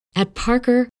At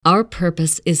Parker, our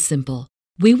purpose is simple.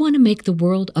 We want to make the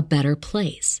world a better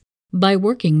place by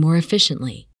working more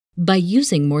efficiently, by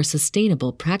using more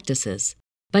sustainable practices,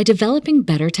 by developing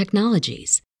better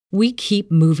technologies. We keep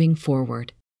moving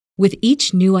forward. With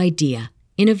each new idea,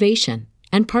 innovation,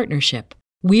 and partnership,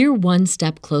 we're one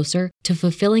step closer to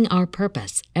fulfilling our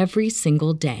purpose every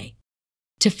single day.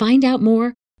 To find out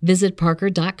more, visit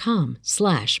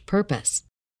parker.com/purpose.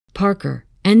 Parker,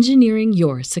 engineering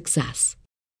your success.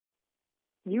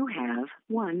 You have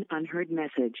one unheard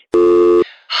message.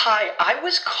 Hi, I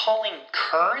was calling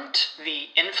Current, the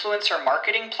influencer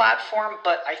marketing platform,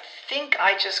 but I think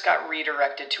I just got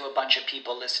redirected to a bunch of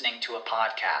people listening to a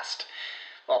podcast.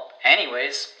 Well,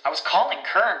 anyways, I was calling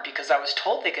Current because I was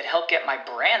told they could help get my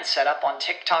brand set up on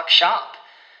TikTok Shop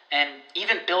and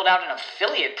even build out an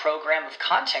affiliate program of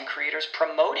content creators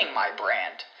promoting my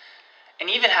brand. And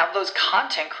even have those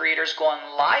content creators go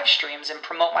on live streams and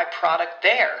promote my product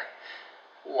there.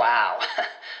 Wow,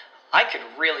 I could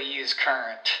really use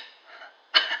Current.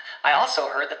 I also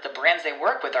heard that the brands they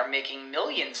work with are making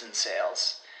millions in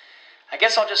sales. I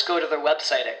guess I'll just go to their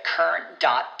website at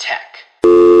current.tech.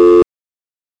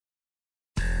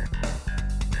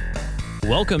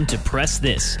 Welcome to Press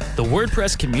This, the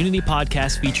WordPress community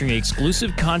podcast featuring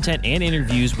exclusive content and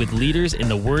interviews with leaders in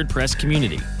the WordPress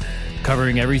community,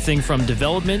 covering everything from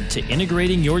development to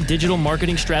integrating your digital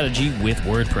marketing strategy with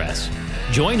WordPress.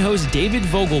 Join host David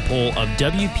Vogelpohl of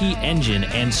WP Engine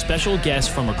and special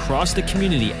guests from across the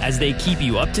community as they keep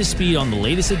you up to speed on the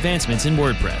latest advancements in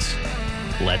WordPress.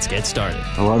 Let's get started.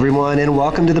 Hello, everyone, and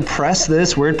welcome to the Press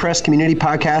This WordPress community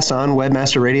podcast on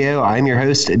Webmaster Radio. I'm your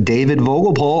host, David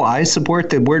Vogelpohl. I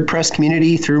support the WordPress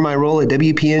community through my role at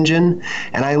WP Engine,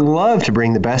 and I love to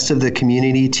bring the best of the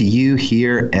community to you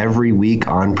here every week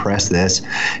on Press This.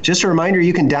 Just a reminder,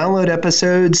 you can download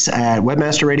episodes at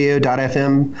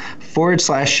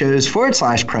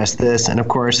webmasterradio.fm/shows/Press This, and of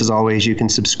course, as always, you can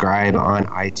subscribe on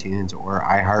iTunes or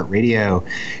iHeartRadio.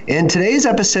 In today's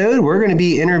episode, we're going to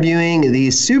be interviewing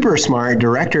the super smart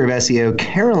director of SEO,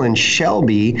 Carolyn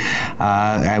Shelby,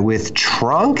 with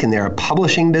Trunk, and they're a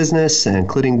publishing business,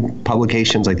 including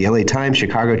publications like the LA Times,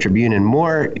 Chicago Tribune, and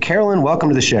more. Carolyn, welcome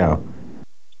to the show.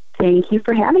 Thank you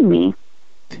for having me.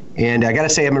 And I got to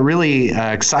say, I'm really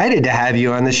excited to have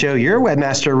you on the show. You're a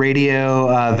Webmaster Radio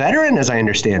veteran, as I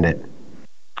understand it.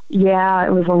 Yeah,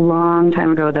 it was a long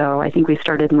time ago, though. I think we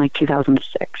started in like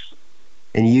 2006.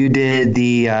 And you did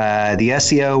the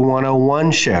SEO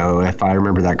 101 show, if I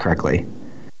remember that correctly.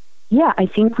 Yeah, I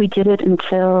think we did it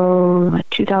until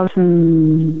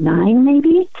 2009,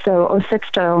 maybe. So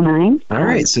 06 to 09. All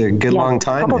right, so a good long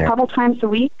time there. Couple times a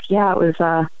week. Yeah, it was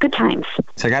good times.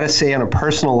 So I got to say, on a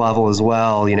personal level as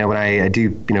well, when I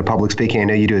do public speaking, I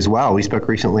know you do as well. We spoke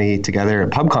recently together at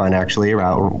PubCon, actually,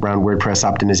 around WordPress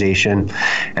optimization.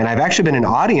 And I've actually been an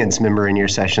audience member in your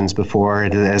sessions before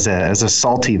as a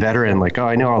salty veteran, like, oh,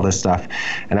 I know all this stuff.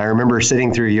 And I remember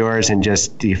sitting through yours and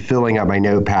just filling up my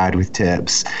notepad with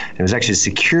tips. It was actually a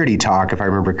security talk, if I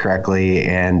remember correctly,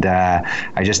 and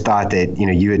I just thought that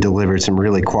you had delivered some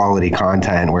really quality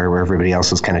content where everybody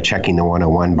else was kind of checking the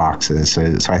 101 boxes. So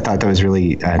I thought that was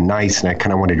really nice, and I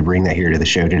kind of wanted to bring that here to the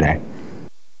show today.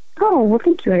 Oh, well,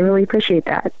 thank you. I really appreciate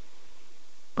that.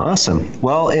 Awesome.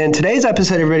 Well, in today's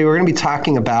episode, everybody, we're going to be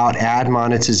talking about ad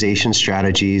monetization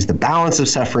strategies, the balance of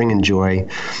suffering and joy.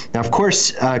 Now, of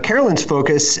course, Carolyn's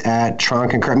focus at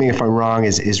Trunk, and correct me if I'm wrong,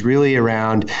 is really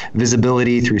around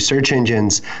visibility through search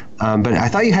engines. But I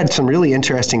thought you had some really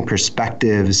interesting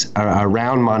perspectives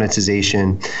around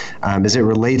monetization as it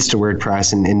relates to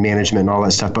WordPress and management and all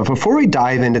that stuff. But before we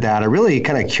dive into that, I'm really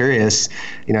kind of curious.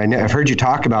 I've heard you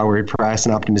talk about WordPress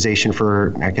and optimization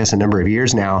for, I guess, a number of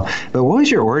years now. But what was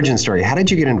your origin story? How did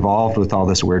you get involved with all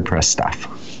this WordPress stuff?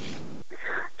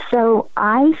 So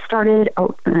I started,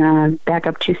 back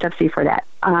up 2 steps before that.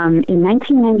 In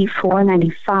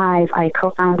 1994-95, I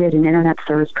co-founded an internet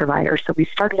service provider. So we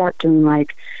started out doing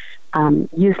like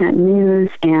Usenet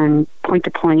News and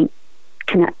point-to-point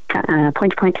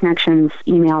connections,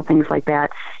 email, things like that.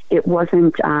 It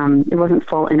wasn't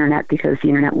full internet because the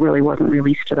internet really wasn't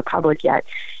released to the public yet.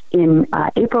 In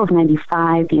April of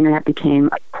 95, the internet became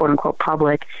quote-unquote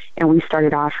public, and we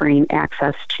started offering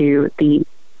access to the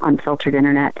unfiltered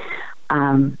internet.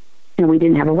 And we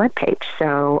didn't have a web page,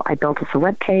 so I built us a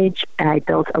web page. I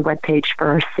built a web page for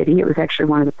our city. It was actually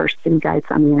one of the first city guides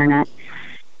on the internet.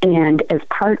 And as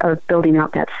part of building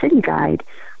out that city guide,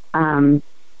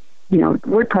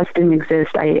 WordPress didn't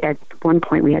exist. At one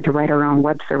point, we had to write our own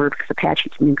web server because Apache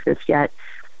didn't exist yet.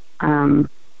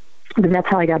 But that's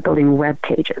how I got building web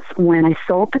pages. When I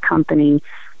sold the company,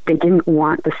 they didn't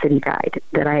want the city guide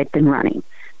that I had been running.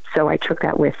 So I took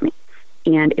that with me.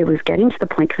 And it was getting to the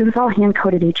point, because it was all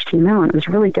hand-coded HTML, and it was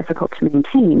really difficult to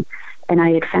maintain. And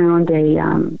I had found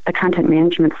a content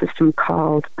management system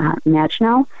called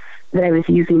Magno that I was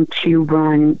using to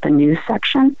run the news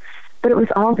section. But it was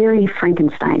all very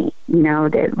Frankenstein-y,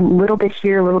 a little bit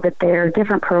here, a little bit there,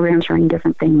 different programs running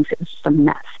different things. It was just a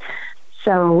mess.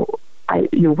 So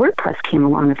WordPress came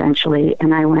along eventually,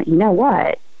 and I went, you know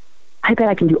what? I bet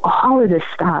I can do all of this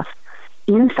stuff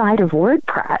inside of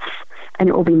WordPress, and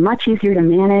it will be much easier to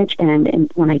manage.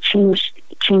 And when I change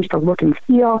the look and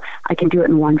feel, I can do it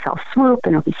in one fell swoop,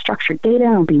 and it'll be structured data,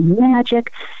 and it'll be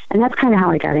magic. And that's kind of how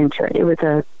I got into it. It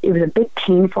was a big,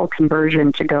 painful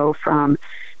conversion to go from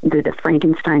the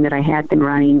Frankenstein that I had been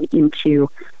running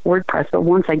into WordPress. But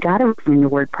once I got into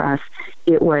WordPress,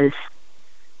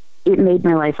 it made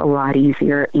my life a lot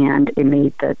easier, and it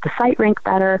made the site rank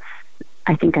better.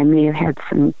 I think I may have had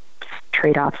some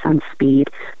trade-offs on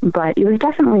speed, but it was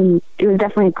definitely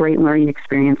a great learning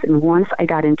experience. And once I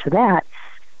got into that,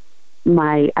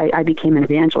 I became an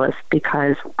evangelist,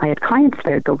 because I had clients that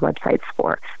I would build websites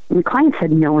for. And the clients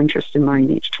had no interest in learning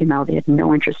HTML. They had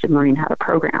no interest in learning how to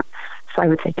program. So I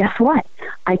would say, guess what?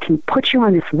 I can put you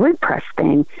on this WordPress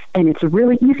thing, and it's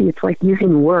really easy. It's like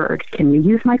using Word. Can you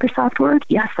use Microsoft Word?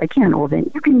 Yes, I can. Well, then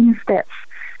you can use this.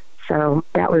 So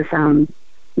that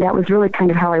was really kind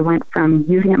of how I went from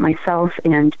using it myself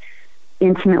and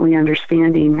intimately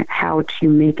understanding how to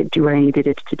make it do what I needed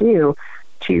it to do,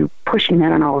 to pushing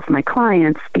that on all of my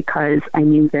clients, because I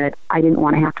knew that I didn't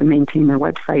want to have to maintain their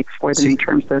websites for them in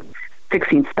terms of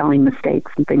fixing spelling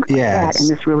mistakes and things like that. And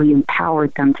this really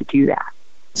empowered them to do that.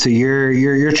 So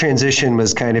your transition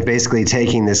was kind of basically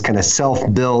taking this kind of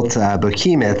self-built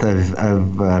behemoth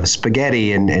of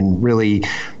spaghetti and really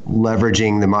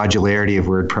leveraging the modularity of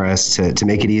WordPress to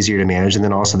make it easier to manage, and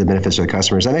then also the benefits for the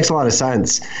customers. That makes a lot of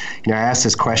sense. I asked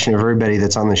this question of everybody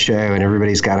that's on the show, and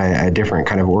everybody's got a different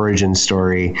kind of origin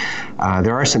story.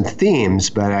 There are some themes,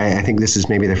 but I think this is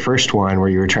maybe the first one where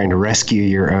you were trying to rescue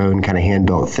your own kind of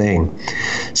hand-built thing.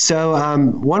 So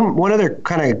one other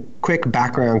kind of quick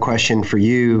background question for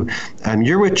you.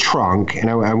 You're with Trunk, and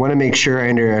I want to make sure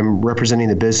I'm representing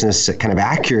the business kind of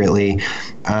accurately.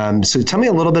 So tell me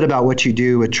a little bit about what you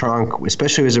do with Trunk,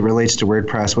 especially as it relates to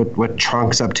WordPress, what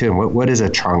Trunk's up to, and what is a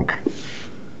Trunk?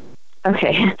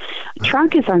 Okay.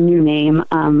 Trunk is our new name.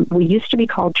 We used to be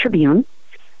called Tribune.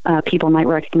 People might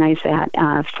recognize that.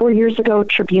 4 years ago,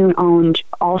 Tribune owned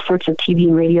all sorts of TV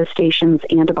and radio stations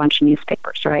and a bunch of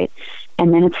newspapers, right?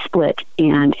 And then it split,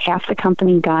 and half the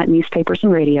company got newspapers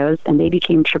and radios, and they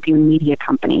became Tribune Media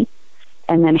Company.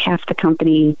 And then half the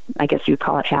company, I guess you'd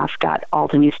call it half, got all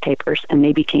the newspapers, and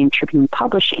they became Tribune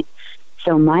Publishing.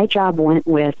 So my job went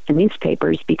with the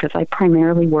newspapers, because I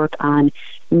primarily work on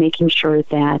making sure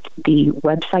that the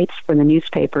websites for the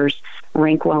newspapers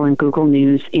rank well in Google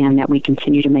News, and that we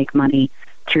continue to make money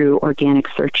through organic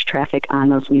search traffic on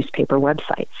those newspaper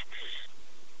websites.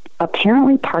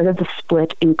 Apparently, part of the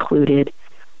split included,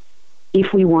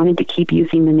 if we wanted to keep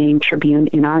using the name Tribune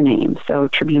in our name, so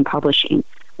Tribune Publishing,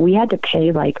 we had to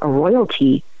pay like a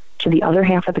royalty to the other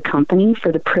half of the company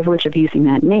for the privilege of using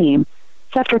that name.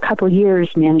 So after a couple of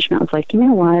years, management was like, you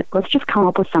know what, let's just come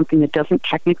up with something that doesn't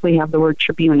technically have the word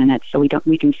Tribune in it, so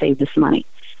we can save this money,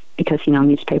 because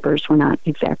newspapers were not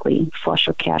exactly flush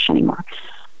with cash anymore.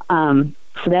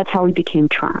 So that's how we became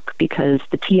Trunk, because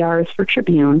the TR is for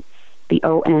Tribune, the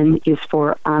ON is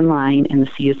for online, and the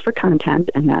C is for content,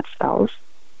 and that spells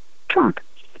Trunk.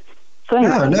 So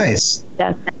anyway, oh, nice.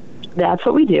 That's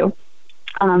what we do.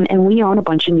 And we own a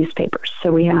bunch of newspapers.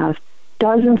 So we have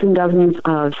dozens and dozens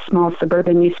of small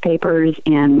suburban newspapers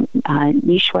and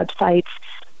niche websites.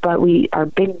 But our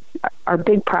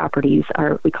big properties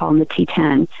we call them the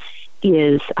T10,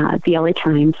 is the LA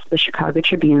Times, the Chicago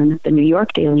Tribune, the New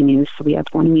York Daily News. So we have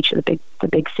one in each of the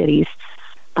big cities.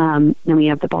 Then we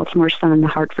have the Baltimore Sun, the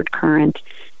Hartford Courant,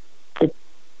 the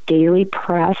Daily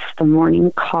Press, the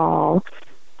Morning Call,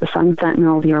 the Sun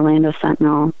Sentinel, the Orlando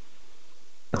Sentinel.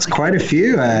 That's quite a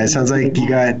few. It sounds like you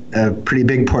got a pretty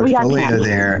big portfolio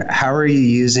there. How are you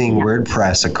using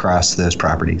WordPress across those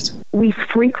properties? We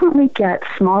frequently get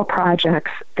small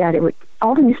projects that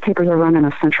all the newspapers are run on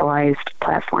a centralized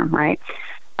platform, right?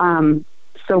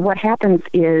 So what happens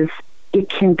is it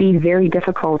can be very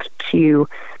difficult to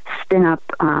spin up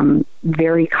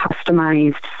very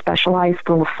customized, specialized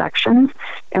little sections.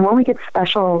 And when we get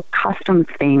special custom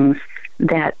things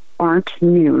that aren't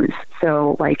news,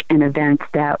 so like an event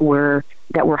that we're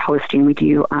hosting, we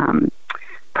do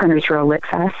Printers Row Lit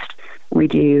Fest. We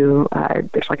do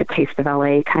there's like a Taste of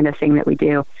LA kind of thing that we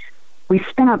do. We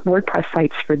spin up WordPress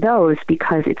sites for those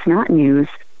because it's not news,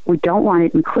 We don't want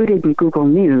it included in Google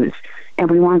News,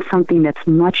 and we want something that's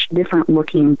much different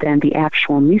looking than the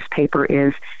actual newspaper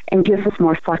is and gives us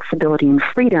more flexibility and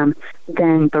freedom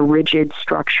than the rigid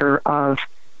structure of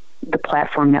the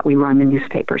platform that we run the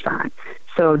newspapers on.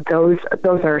 So those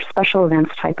are special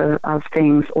events type of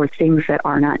things, or things that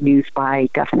are not news by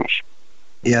definition.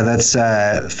 Yeah, that's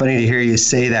funny to hear you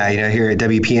say that. Here at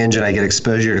WP Engine, I get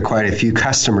exposure to quite a few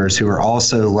customers who are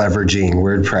also leveraging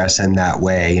WordPress in that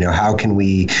way. How can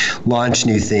we launch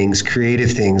new things,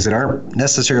 creative things that aren't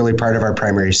necessarily part of our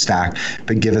primary stack,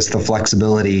 but give us the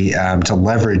flexibility to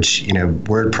leverage,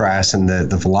 WordPress and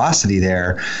the velocity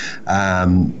there,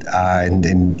 and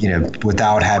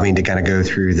without having to kind of go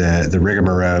through the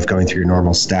rigmarole of going through your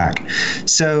normal stack.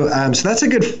 So that's a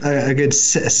good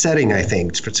setting, I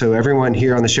think. So everyone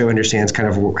here on the show understands kind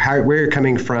of where you're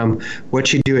coming from,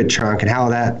 what you do at Trunk, and how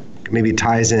that maybe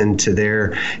ties into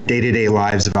their day-to-day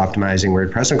lives of optimizing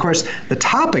WordPress. And of course, the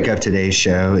topic of today's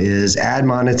show is ad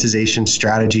monetization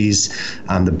strategies,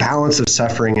 the balance of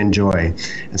suffering and joy.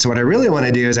 And so what I really want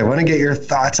to do is I want to get your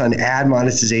thoughts on ad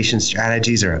monetization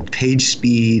strategies, or on page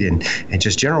speed and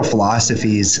just general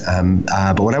philosophies.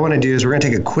 But what I want to do is we're going to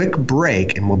take a quick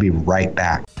break, and we'll be right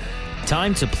back.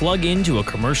 Time to plug into a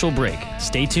commercial break.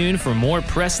 Stay tuned for more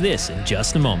Press This in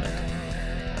just a moment.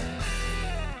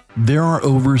 There are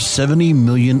over 70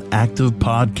 million active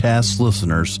podcast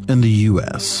listeners in the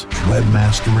U.S.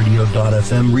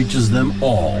 Webmasterradio.fm reaches them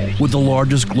all with the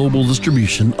largest global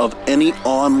distribution of any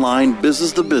online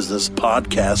business-to-business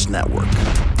podcast network.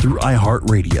 Through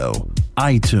iHeartRadio,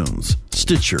 iTunes,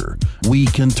 Stitcher, we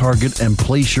can target and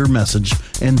place your message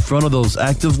in front of those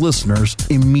active listeners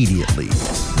immediately.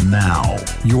 Now,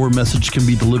 your message can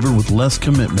be delivered with less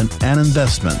commitment and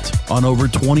investment on over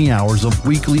 20 hours of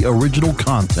weekly original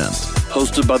content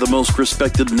hosted by the most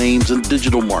respected names in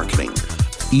digital marketing.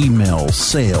 Email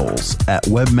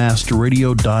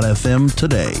sales@webmasterradio.fm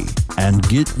today and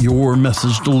get your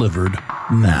message delivered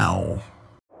now.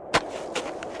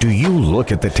 Do you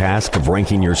look at the task of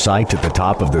ranking your site at the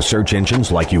top of the search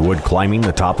engines like you would climbing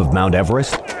the top of Mount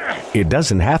Everest? It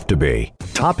doesn't have to be.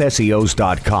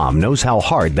 TopSEOs.com knows how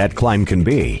hard that climb can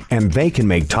be, and they can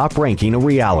make top ranking a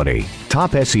reality.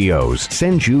 Top SEOs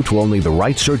sends you to only the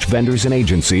right search vendors and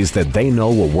agencies that they know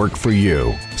will work for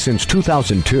you. Since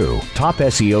 2002,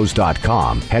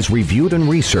 TopSEOs.com has reviewed and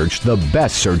researched the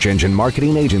best search engine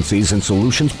marketing agencies and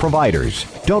solutions providers.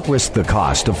 Don't risk the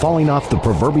cost of falling off the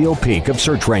proverbial peak of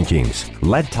search rankings.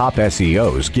 Let Top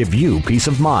SEOs give you peace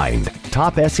of mind.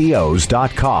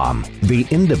 TopSEOs.com, the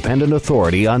independent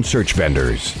authority on search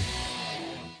vendors.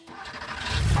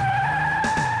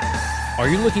 Are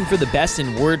you looking for the best in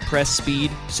WordPress speed,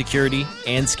 security,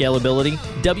 and scalability?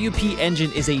 WP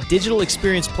Engine is a digital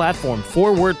experience platform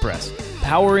for WordPress,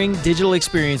 powering digital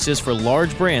experiences for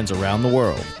large brands around the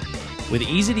world. With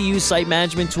easy-to-use site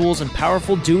management tools and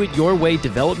powerful do-it-your-way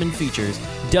development features,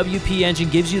 WP Engine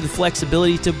gives you the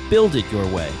flexibility to build it your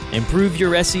way. Improve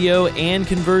your SEO and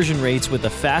conversion rates with a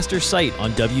faster site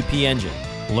on WP Engine.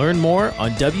 Learn more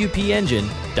on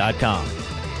WPEngine.com.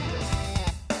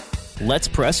 Let's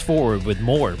press forward with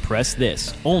more Press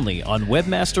This, only on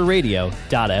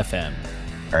WebmasterRadio.fm.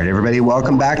 All right, everybody,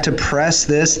 welcome back to Press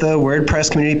This, the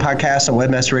WordPress community podcast on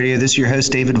Webmaster Radio. This is your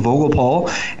host, David Vogelpohl.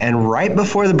 And right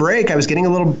before the break, I was getting a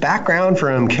little background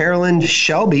from Carolyn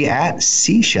Shelby at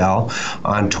Seashell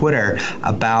on Twitter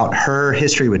about her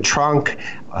history with Trunk,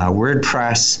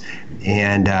 WordPress,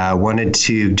 and wanted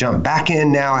to jump back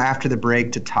in now after the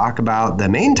break to talk about the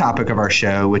main topic of our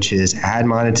show, which is ad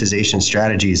monetization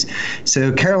strategies.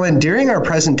 So, Carolyn, during our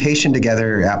presentation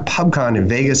together at PubCon in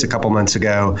Vegas a couple months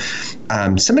ago,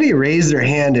 somebody raised their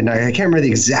hand, and I can't remember the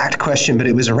exact question, but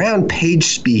it was around page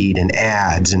speed and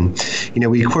ads. And, you know,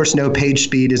 we, of course, know page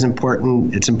speed is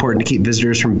important. It's important to keep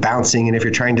visitors from bouncing, and if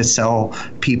you're trying to sell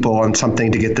people on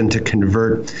something to get them to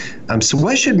convert. So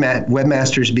what should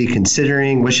webmasters be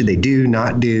considering? What should they do,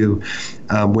 not do,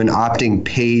 when opting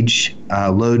page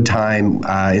load time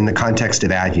in the context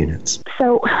of ad units?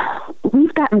 So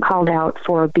we've gotten called out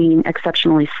for being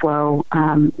exceptionally slow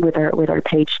with our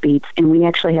page speeds, and we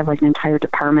actually have like an entire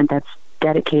department that's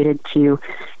dedicated to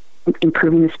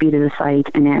improving the speed of the site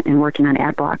and working on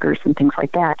ad blockers and things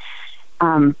like that.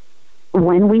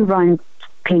 When we run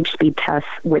page speed tests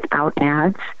without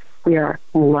ads, we are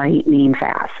lightning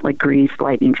fast, like greased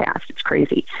lightning fast. It's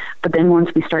crazy. But then once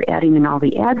we start adding in all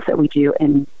the ads that we do,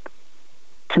 and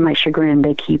to my chagrin,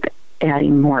 they keep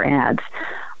adding more ads,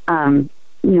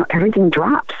 everything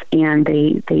drops. And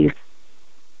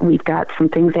we've got some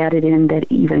things added in that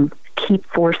even keep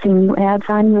forcing you ads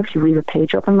on you if you leave a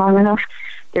page open long enough.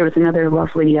 There was another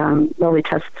lovely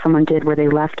test someone did where they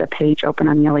left a page open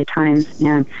on the LA Times,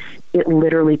 and it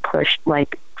literally pushed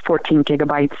like 14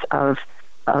 gigabytes of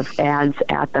ads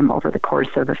at them over the course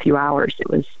of a few hours. It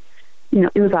was,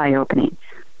 it was eye-opening.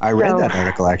 I read that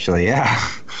article, actually, yeah.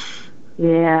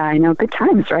 Yeah, I know. Good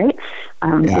times, right?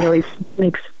 It always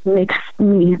makes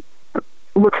me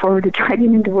look forward to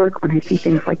driving into work when I see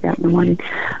things like that in the morning.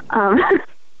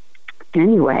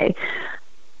 Anyway,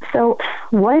 so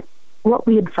what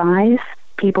we advise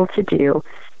people to do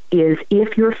is,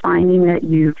 if you're finding that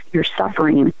you're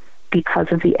suffering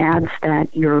because of the ads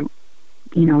that you're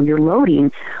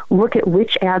loading, look at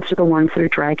which ads are the ones that are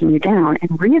dragging you down and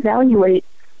reevaluate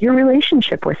your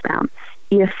relationship with them.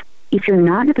 If you're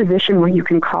not in a position where you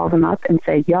can call them up and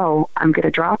say, yo, I'm going to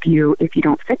drop you if you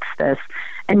don't fix this.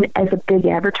 And as a big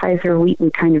advertiser, we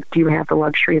kind of do have the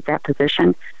luxury of that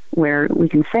position where we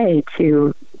can say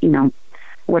to,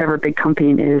 whatever big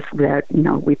company it is that,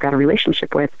 we've got a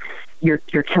relationship with,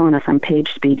 you're killing us on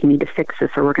page speed. You need to fix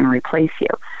this or we're going to replace you.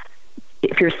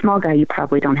 If you're a small guy, you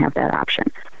probably don't have that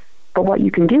option. But what you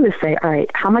can do is say, all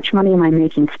right, how much money am I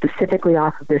making specifically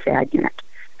off of this ad unit?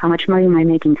 How much money am I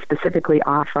making specifically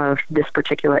off of this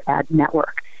particular ad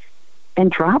network?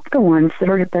 And drop the ones that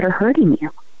are hurting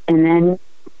you. And then,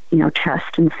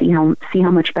 test and see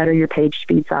how much better your page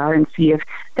speeds are, and see if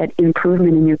that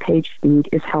improvement in your page speed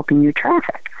is helping your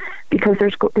traffic. Because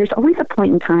there's always a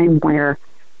point in time where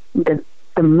the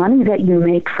money that you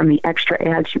make from the extra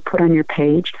ads you put on your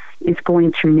page is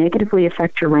going to negatively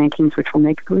affect your rankings, which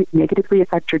will negatively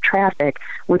affect your traffic,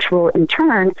 which will in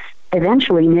turn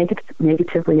eventually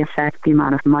negatively affect the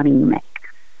amount of money you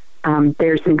make.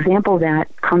 There's an example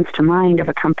that comes to mind of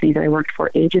a company that I worked for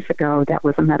ages ago that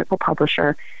was a medical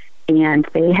publisher, and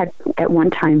they had at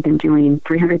one time been doing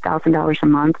 $300,000 a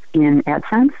month in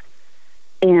AdSense,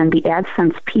 and the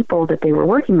AdSense people that they were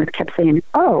working with kept saying,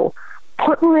 oh,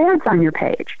 put more ads on your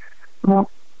page. Well,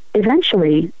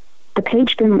 eventually, the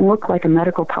page didn't look like a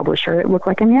medical publisher. It looked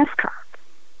like a NASCAR.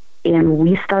 And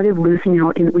we started losing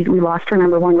out, and we lost our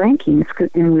number one rankings,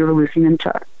 and we were losing them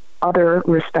to other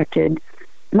respected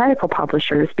medical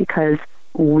publishers because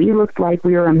we looked like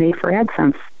we were a made-for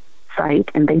AdSense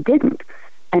site, and they didn't.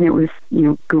 And it was,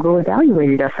 Google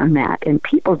evaluated us on that, and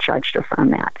people judged us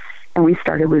on that. And we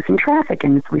started losing traffic,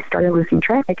 and as we started losing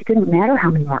traffic, it didn't matter how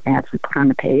many more ads we put on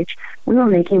the page. We were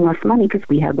making less money because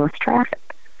we had less traffic.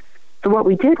 So what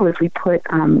we did was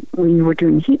we were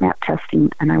doing heat map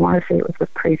testing, and I want to say it was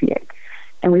with Crazy8.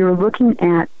 And we were looking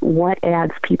at what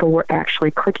ads people were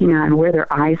actually clicking on, where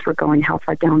their eyes were going, how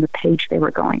far down the page they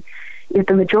were going. If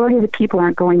the majority of the people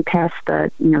aren't going past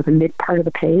the mid part of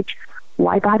the page,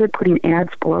 why bother putting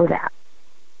ads below that?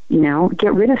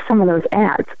 Get rid of some of those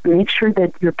ads. Make sure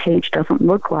that your page doesn't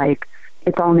look like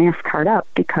it's all NASCAR'd up,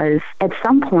 because at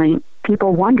some point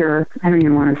people wonder, I don't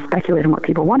even want to speculate on what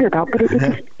people wonder about, but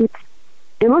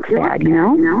it looks bad,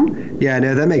 Yeah,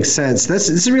 no, that makes sense. This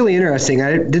is really interesting.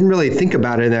 I didn't really think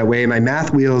about it in that way. My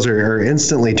math wheels are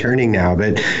instantly turning now.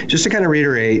 But just to kind of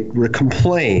reiterate,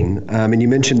 complain, and you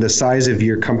mentioned the size of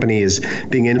your company is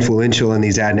being influential in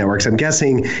these ad networks. I'm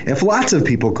guessing if lots of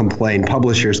people complain,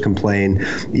 publishers complain,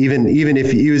 even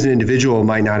if you as an individual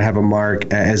might not have a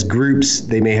mark, as groups,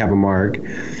 they may have a mark.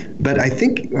 But I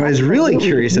think what I was really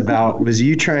curious about was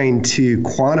you trying to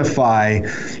quantify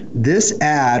this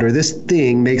ad or this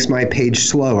thing makes my page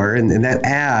slower, and that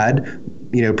ad,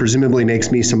 presumably makes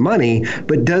me some money,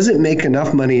 but doesn't make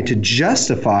enough money to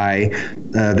justify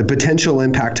the potential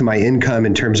impact to my income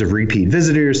in terms of repeat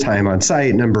visitors, time on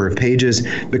site, number of pages,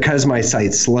 because my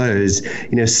site slows.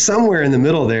 Somewhere in the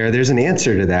middle there's an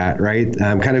answer to that, right?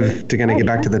 Kind of to get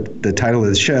back to the title of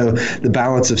the show, the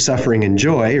balance of suffering and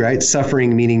joy, right?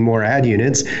 Suffering meaning more ad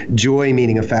units, joy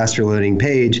meaning a faster loading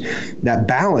page. That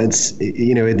balance,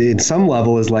 at some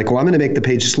level is like, well, I'm going to make the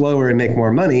page slower and make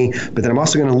more money, but then I'm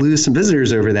also going to lose some visitors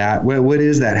over that. What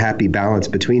is that happy balance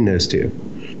between those two?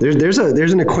 There's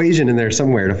an equation in there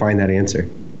somewhere to find that answer.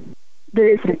 There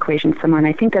is an equation somewhere, and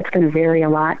I think that's going to vary a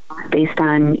lot based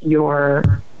on your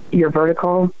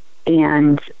vertical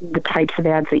and the types of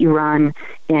ads that you run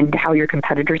and how your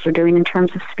competitors are doing in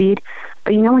terms of speed.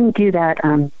 But when you do that,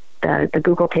 the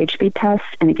Google page speed test,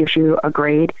 and it gives you a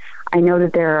grade, I know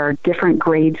that there are different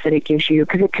grades that it gives you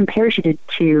because it compares you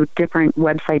to different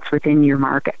websites within your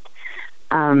market.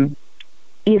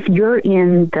 If you're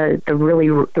in the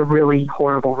really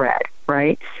horrible red,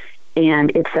 right, and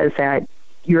it says that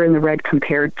you're in the red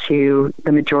compared to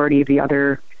the majority of the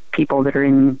other people that are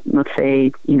in, let's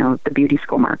say, the beauty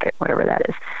school market, whatever that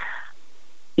is.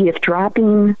 If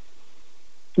dropping,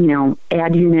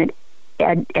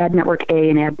 ad network A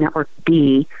and ad network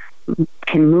B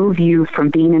can move you from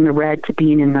being in the red to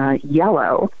being in the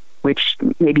yellow, which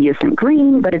maybe isn't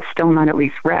green, but it's still not at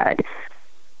least red.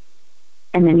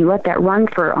 And then you let that run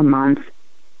for a month,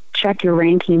 check your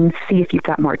rankings, see if you've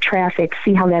got more traffic,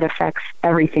 see how that affects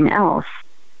everything else.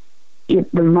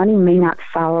 The money may not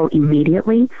follow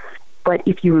immediately, but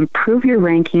if you improve your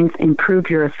rankings, improve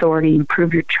your authority,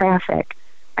 improve your traffic,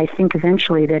 I think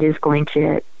eventually that is going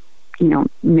to,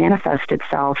 manifest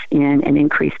itself in an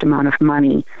increased amount of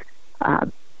money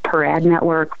per ad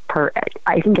network.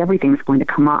 I think everything's going to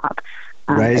come up.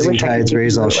 Rising tides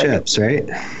raise all ships, right?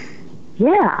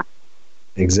 Yeah.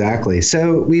 Exactly.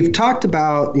 So we've talked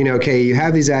about, you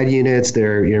have these ad units,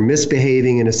 you're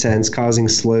misbehaving in a sense, causing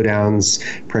slowdowns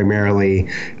primarily.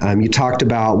 You talked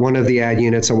about one of the ad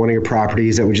units on one of your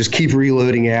properties that would just keep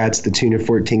reloading ads to the tune of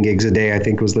 14 gigs a day, I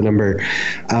think was the number.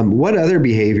 What other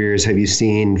behaviors have you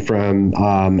seen from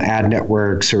ad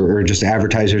networks or just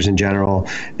advertisers in general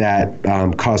that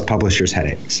cause publishers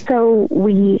headaches? So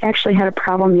we actually had a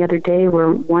problem the other day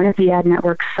where one of the ad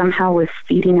networks somehow was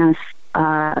feeding us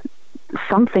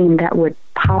something that would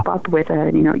pop up with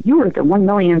you were the 1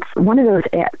 millionth, one of those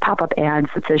pop-up ads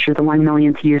that says you're the 1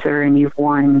 millionth user and you've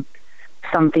won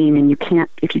something, and you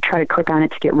can't, if you try to click on it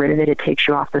to get rid of it, it takes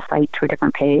you off the site to a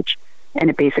different page, and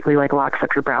it basically locks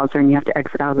up your browser and you have to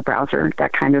exit out of the browser,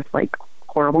 that kind of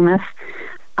horribleness.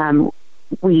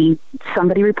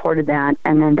 Somebody reported that,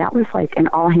 and then that was an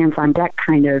all hands on deck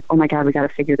kind of, oh my God, we got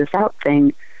to figure this out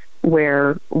thing,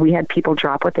 where we had people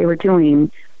drop what they were doing,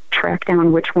 track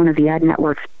down which one of the ad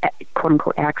networks, quote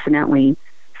unquote, accidentally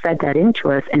fed that into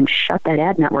us, and shut that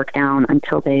ad network down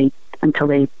until they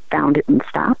found it and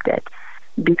stopped it.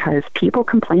 Because people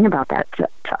complain about that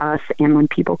to us, and when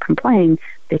people complain,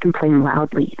 they complain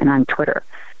loudly and on Twitter.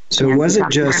 So it wasn't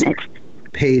just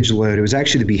page load; it was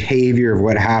actually the behavior of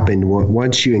what happened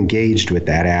once you engaged with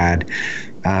that ad.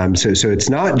 So it's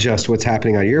not just what's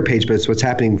happening on your page, but it's what's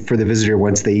happening for the visitor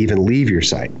once they even leave your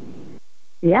site.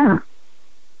 Yeah.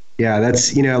 Yeah,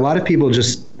 that's, a lot of people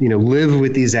just, live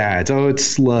with these ads. Oh, it's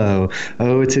slow.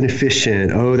 Oh, it's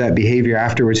inefficient. Oh, that behavior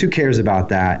afterwards. Who cares about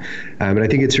that? But I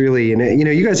think it's really, and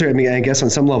you guys are, I guess on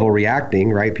some level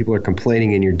reacting, right? People are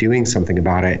complaining and you're doing something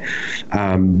about it.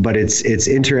 But it's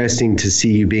interesting to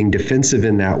see you being defensive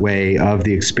in that way of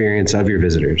the experience of your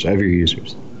visitors, of your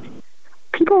users.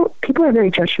 People are very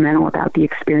judgmental about the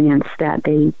experience that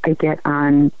they get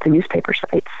on the newspaper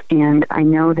sites. And I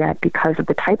know that because of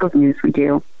the type of news we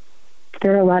do,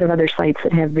 there are a lot of other sites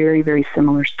that have very, very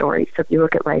similar stories. So if you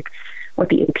look at what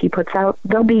the AP puts out,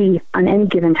 there'll be on any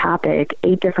given topic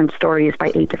 8 different stories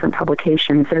by 8 different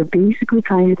publications that are basically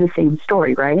kind of the same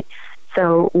story, right?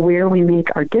 So where we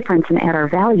make our difference and add our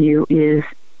value is,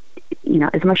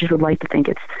 as much as we'd like to think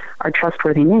it's our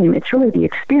trustworthy name, it's really the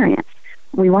experience.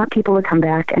 We want people to come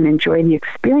back and enjoy the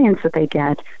experience that they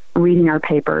get reading our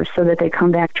paper, so that they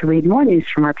come back to read more news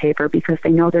from our paper because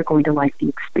they know they're going to like the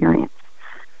experience.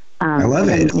 I love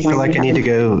it. I feel like I need to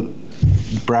go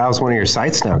browse one of your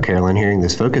sites now, Carolyn, hearing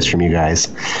this focus from you guys.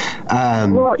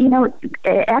 Well,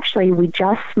 actually, we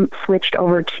just switched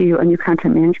over to a new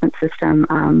content management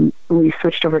system. We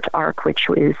switched over to ARC, which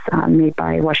is made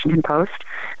by Washington Post.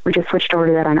 We just switched over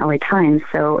to that on LA Times.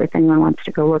 So if anyone wants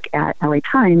to go look at LA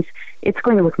Times, it's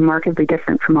going to look markedly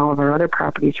different from all of our other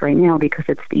properties right now because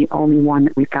it's the only one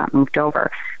that we've got moved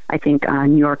over. I think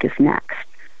New York is next.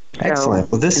 Excellent.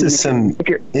 Well, this is some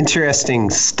interesting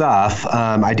stuff.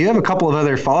 I do have a couple of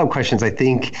other follow-up questions, I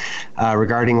think,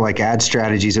 regarding ad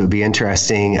strategies that would be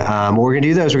interesting. What we're going to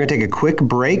do, though, is we're going to take a quick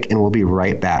break, and we'll be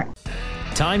right back.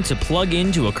 Time to plug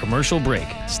into a commercial break.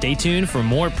 Stay tuned for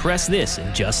more Press This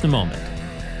in just a moment.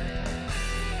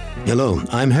 Hello,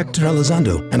 I'm Hector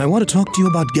Elizondo, and I want to talk to you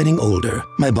about getting older.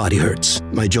 My body hurts,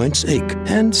 my joints ache,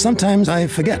 and sometimes I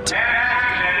forget.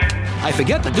 I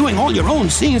forget that doing all your own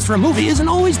scenes for a movie isn't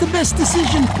always the best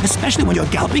decision, especially when you're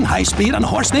galloping high speed on a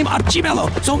horse named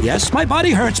Archibello. So yes, my body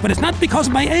hurts, but it's not because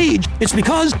of my age. It's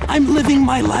because I'm living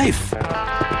my life.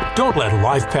 Don't let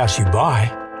life pass you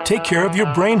by. Take care of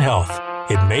your brain health.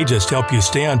 It may just help you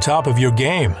stay on top of your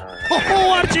game.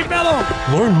 Oh,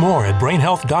 Archibello! Learn more at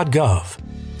brainhealth.gov.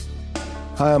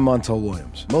 Hi, I'm Montel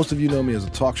Williams. Most of you know me as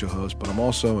a talk show host, but I'm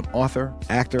also an author,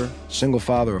 actor, single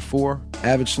father of 4,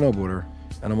 avid snowboarder,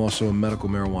 and I'm also a medical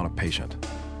marijuana patient.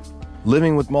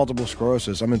 Living with multiple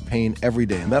sclerosis, I'm in pain every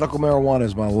day. Medical marijuana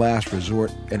is my last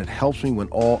resort, and it helps me when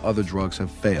all other drugs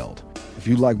have failed. If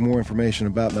you'd like more information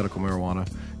about medical marijuana,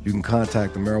 you can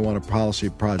contact the Marijuana Policy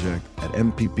Project at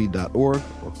MPP.org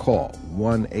or call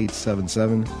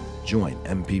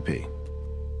 1-877-JOIN-MPP.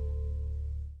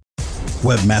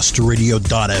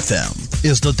 Webmasterradio.fm.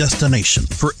 is the destination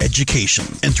for education,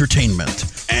 entertainment,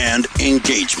 and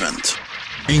engagement.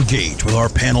 Engage with our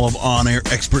panel of on-air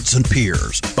experts and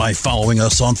peers by following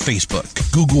us on Facebook,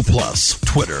 Google+,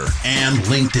 Twitter, and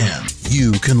LinkedIn.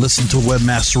 You can listen to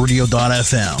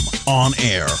webmasterradio.fm on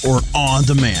air or on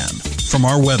demand from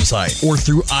our website or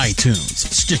through iTunes,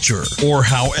 Stitcher, or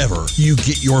however you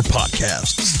get your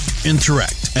podcasts.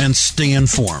 Interact and stay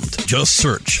informed. Just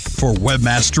search for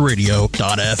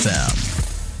webmasterradio.fm.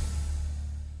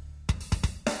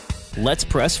 Let's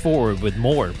press forward with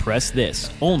more Press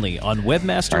This, only on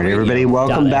Webmaster Radio. All right, everybody,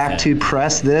 welcome back to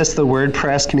Press This, the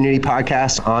WordPress community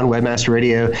podcast on Webmaster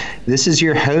Radio. This is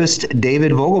your host,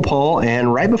 David Vogelpohl,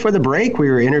 and right before the break,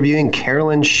 we were interviewing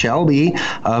Carolyn Shelby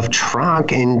of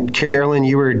Tronc, and Carolyn,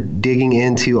 you were digging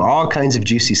into all kinds of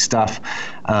juicy stuff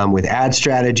with ad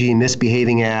strategy,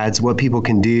 misbehaving ads, what people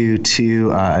can do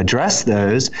to address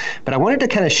those. But I wanted to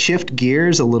kind of shift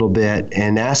gears a little bit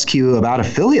and ask you about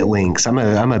affiliate links. I'm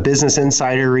a Business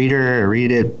Insider reader. I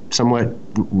read it somewhat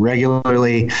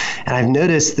regularly, and I've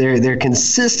noticed they're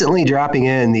consistently dropping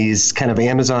in these kind of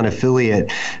Amazon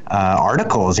affiliate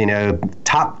articles,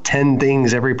 top 10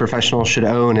 things every professional should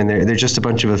own, and they're just a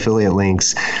bunch of affiliate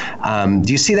links. Do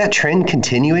you see that trend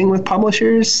continuing with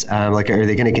publishers? Are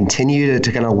they going to continue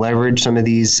to kind of leverage some of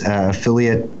these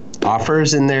affiliate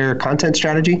offers in their content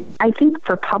strategy? I think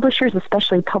for publishers,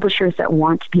 especially publishers that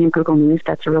want to be in Google News,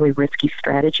 that's a really risky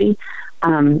strategy.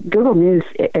 Google News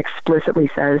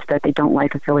explicitly says that they don't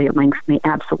like affiliate links. And they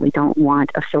absolutely don't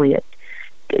want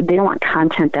They don't want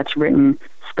content that's written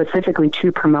specifically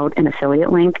to promote an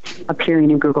affiliate link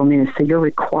appearing in Google News. So you're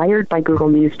required by Google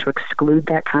News to exclude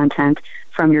that content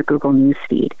from your Google News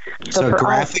feed. So a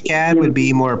graphic ad would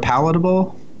be more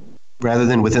palatable rather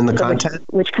than within the content?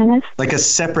 Which kind of? Like a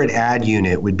separate ad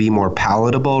unit would be more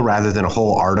palatable rather than a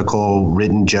whole article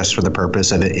written just for the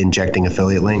purpose of injecting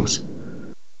affiliate links?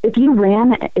 If you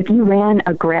ran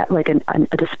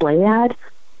a display ad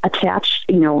attached,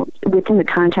 within the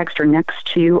context or next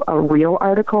to a real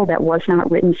article that was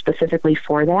not written specifically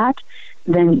for that,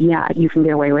 then yeah, you can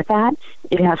get away with that.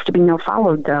 It has to be no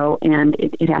followed though, and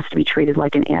it has to be treated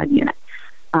like an ad unit.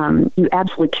 You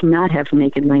absolutely cannot have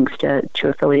naked links to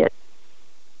affiliate.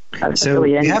 So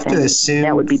we have to assume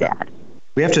that would be bad.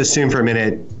 We have to assume for a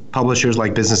minute publishers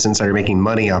like Business Insider are making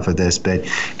money off of this, but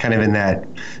kind of in that,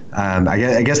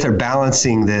 I guess they're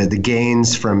balancing the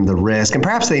gains from the risk, and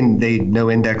perhaps they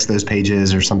no index those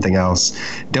pages or something else,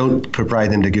 don't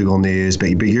provide them to Google News.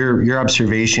 But your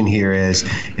observation here is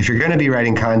if you're going to be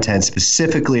writing content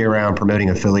specifically around promoting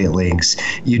affiliate links,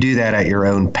 you do that at your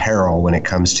own peril when it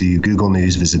comes to Google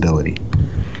News visibility.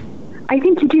 I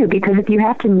think you do, because if you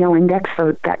have to no index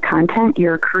that content,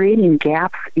 you're creating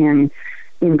gaps in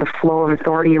the flow of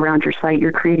authority around your site.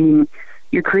 You're creating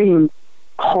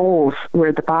holes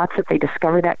where the bots, if they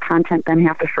discover that content, then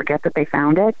have to forget that they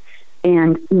found it.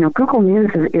 And Google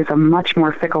News is a much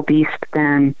more fickle beast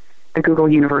than the Google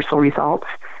Universal Results.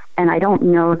 And I don't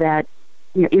know that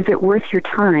is it worth your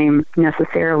time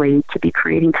necessarily to be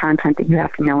creating content that you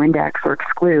have to no index or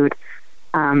exclude.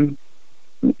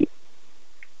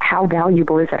 How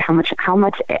valuable is it? How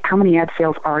many ad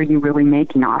sales are you really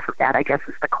making off of that, I guess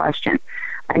is the question.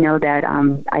 I know that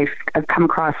I've come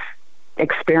across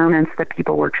experiments that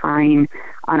people were trying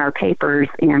on our papers,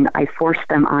 and I forced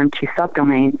them onto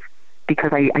subdomains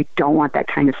because I don't want that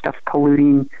kind of stuff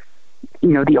polluting,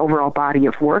 the overall body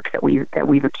of work that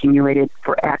we've accumulated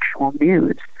for actual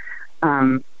news.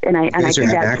 And I do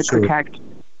that to protect.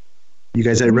 You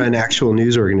guys that run actual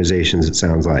news organizations, it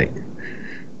sounds like.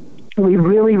 We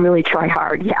really, really try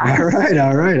hard, yeah.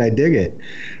 All right. I dig it.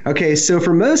 Okay, so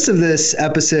for most of this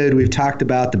episode, we've talked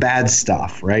about the bad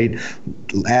stuff, right?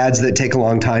 Ads that take a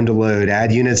long time to load,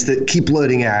 ad units that keep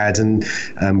loading ads and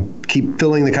keep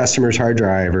filling the customer's hard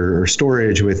drive or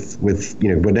storage with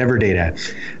whatever data.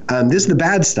 This is the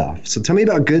bad stuff. So tell me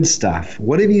about good stuff.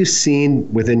 What have you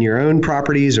seen within your own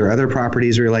properties or other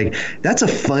properties where you're like, that's a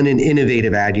fun and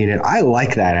innovative ad unit. I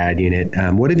like that ad unit.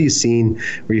 What have you seen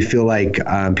where you feel like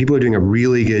people are doing a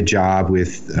really good job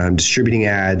with distributing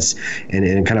ads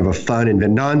in kind of a fun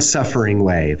and non-suffering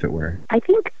way, if it were? I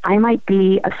think I might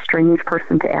be a strange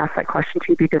person to ask that question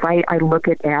to, because I look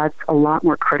at ads a lot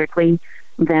more critically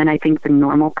than I think the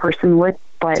normal person would.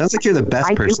 But sounds like you're the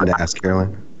best person to ask,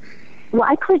 Carolyn. Well,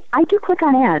 I do click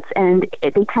on ads, and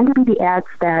they tend to be the ads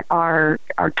that are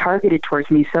targeted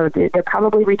towards me. So they're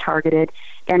probably retargeted,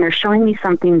 and they're showing me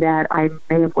something that I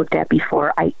may have looked at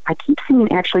before. I keep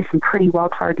seeing actually some pretty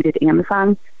well-targeted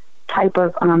Amazon type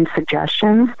of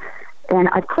suggestions, and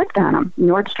I've clicked on them.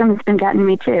 Nordstrom has been getting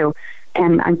me too.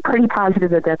 And I'm pretty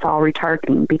positive that that's all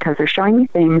retargeting, because they're showing me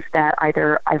things that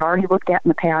either I've already looked at in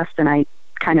the past and I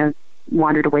kind of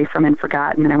wandered away from and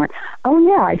forgot, and then I went, oh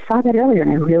yeah, I saw that earlier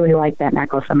and I really like that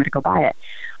necklace, I'm going to go buy it.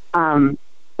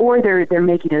 Or they're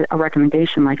making a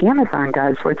recommendation like Amazon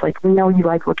does, where it's like, we know you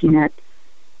like looking at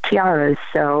tiaras,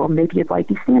 so maybe you'd like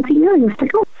these fancy earrings to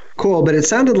go. Cool, but it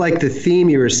sounded like the theme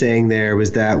you were saying there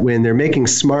was that when they're making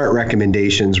smart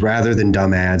recommendations rather than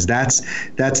dumb ads, that's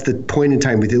the point in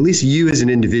time with at least you as an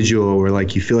individual where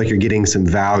like you feel like you're getting some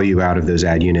value out of those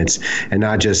ad units and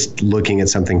not just looking at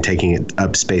something taking it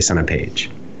up space on a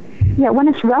page. Yeah, when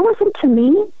it's relevant to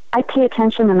me, I pay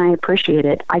attention and I appreciate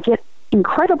it. I get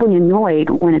incredibly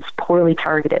annoyed when it's poorly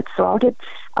targeted. So I'll get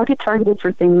targeted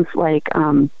for things like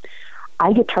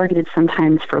I get targeted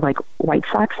sometimes for like White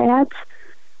Sox ads.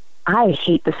 I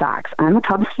hate the Sox. I'm a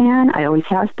Cubs fan. I always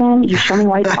have been. You show me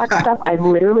White Sox stuff, I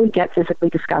literally get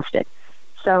physically disgusted.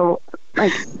 So,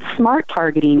 like, smart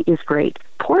targeting is great.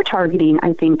 Poor targeting,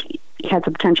 I think, has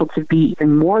the potential to be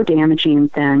even more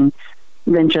damaging than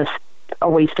just a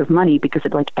waste of money, because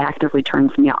it like actively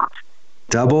turns me off.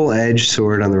 Double-edged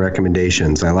sword on the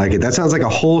recommendations. I like it. That sounds like a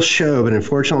whole show, but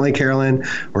unfortunately, Carolyn,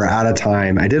 we're out of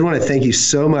time. I did want to thank you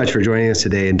so much for joining us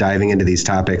today and diving into these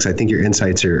topics. I think your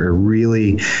insights are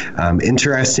really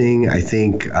interesting. I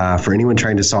think for anyone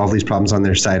trying to solve these problems on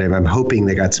their site, I'm hoping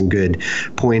they got some good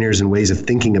pointers and ways of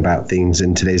thinking about things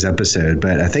in today's episode.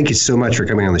 But thank you so much for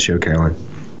coming on the show, Carolyn.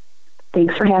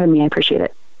 Thanks for having me. I appreciate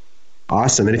it.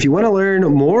 Awesome. And if you want to learn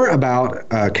more about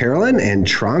Carolyn and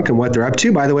Tronc and what they're up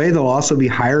to, by the way, they'll also be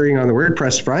hiring on the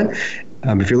WordPress front.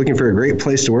 If you're looking for a great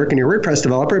place to work and you're a WordPress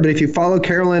developer, but if you follow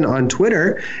Carolyn on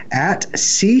Twitter at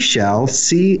Cshel,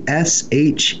 C-S-H-E-L,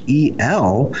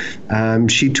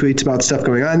 she tweets about stuff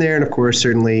going on there. And of course,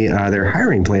 certainly their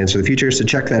hiring plans for the future. So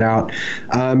check that out.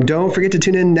 Don't forget to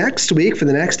tune in next week for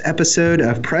the next episode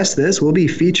of Press This. We'll be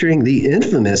featuring the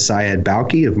infamous Syed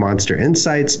Balkhi of Monster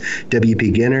Insights,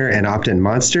 WP Ginner, and Opt-in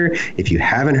Monster. If you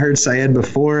haven't heard Syed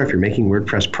before, if you're making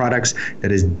WordPress products,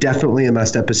 that is definitely a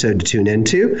must episode to tune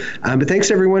into. But thanks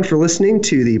everyone for listening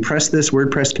to the Press This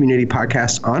WordPress Community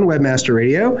Podcast on Webmaster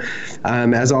Radio.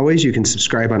 As always, you can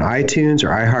subscribe on iTunes or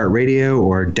iHeartRadio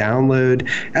or download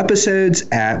episodes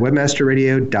at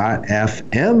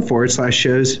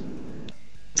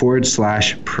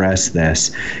webmasterradio.fm/shows/Press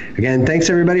This. Again, thanks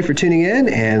everybody for tuning in,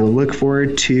 and look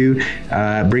forward to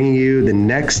bringing you the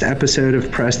next episode of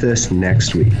Press This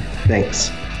next week. Thanks.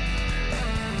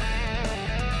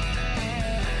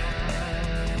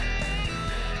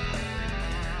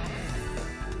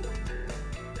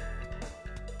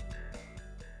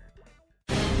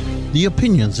 The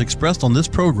opinions expressed on this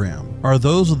program are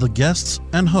those of the guests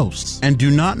and hosts and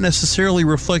do not necessarily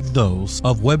reflect those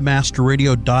of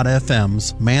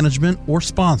WebmasterRadio.fm's management or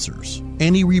sponsors.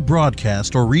 Any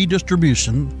rebroadcast or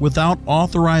redistribution without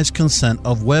authorized consent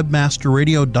of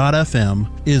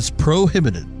WebmasterRadio.fm is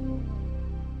prohibited.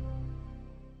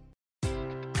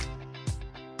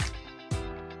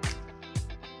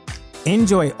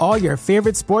 Enjoy all your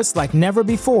favorite sports like never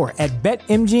before at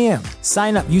BetMGM.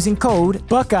 Sign up using code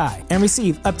Buckeye and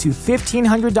receive up to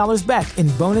 $1,500 back in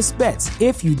bonus bets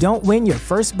if you don't win your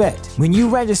first bet. When you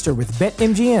register with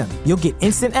BetMGM, you'll get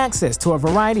instant access to a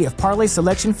variety of parlay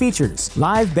selection features,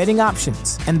 live betting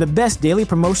options, and the best daily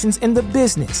promotions in the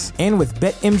business. And with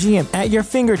BetMGM at your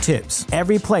fingertips,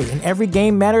 every play and every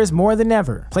game matters more than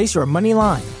ever. Place your money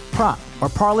line, prop, or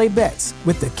parlay bets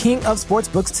with the king of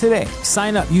sportsbooks today.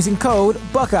 Sign up using code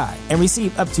Buckeye and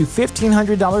receive up to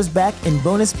 $1,500 back in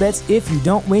bonus bets if you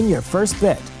don't win your first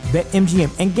bet. BetMGM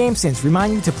and GameSense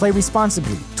remind you to play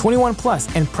responsibly. 21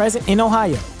 plus and present in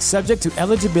Ohio, subject to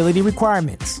eligibility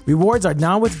requirements. Rewards are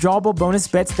non-withdrawable bonus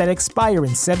bets that expire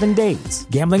in 7 days.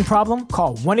 Gambling problem?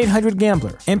 Call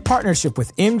 1-800-GAMBLER in partnership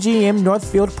with MGM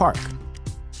Northfield Park.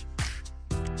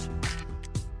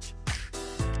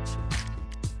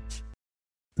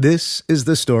 This is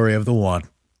the story of the one.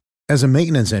 As a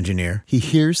maintenance engineer, he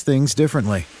hears things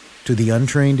differently. To the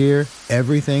untrained ear,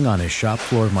 everything on his shop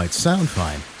floor might sound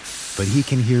fine, but he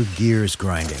can hear gears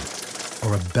grinding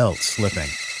or a belt slipping.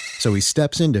 So he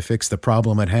steps in to fix the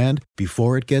problem at hand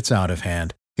before it gets out of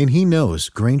hand. And he knows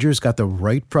Grainger's got the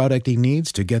right product he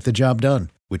needs to get the job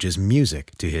done, which is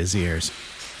music to his ears.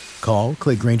 Call,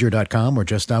 click Grainger.com, or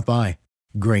just stop by.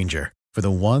 Grainger, for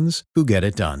the ones who get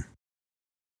it done.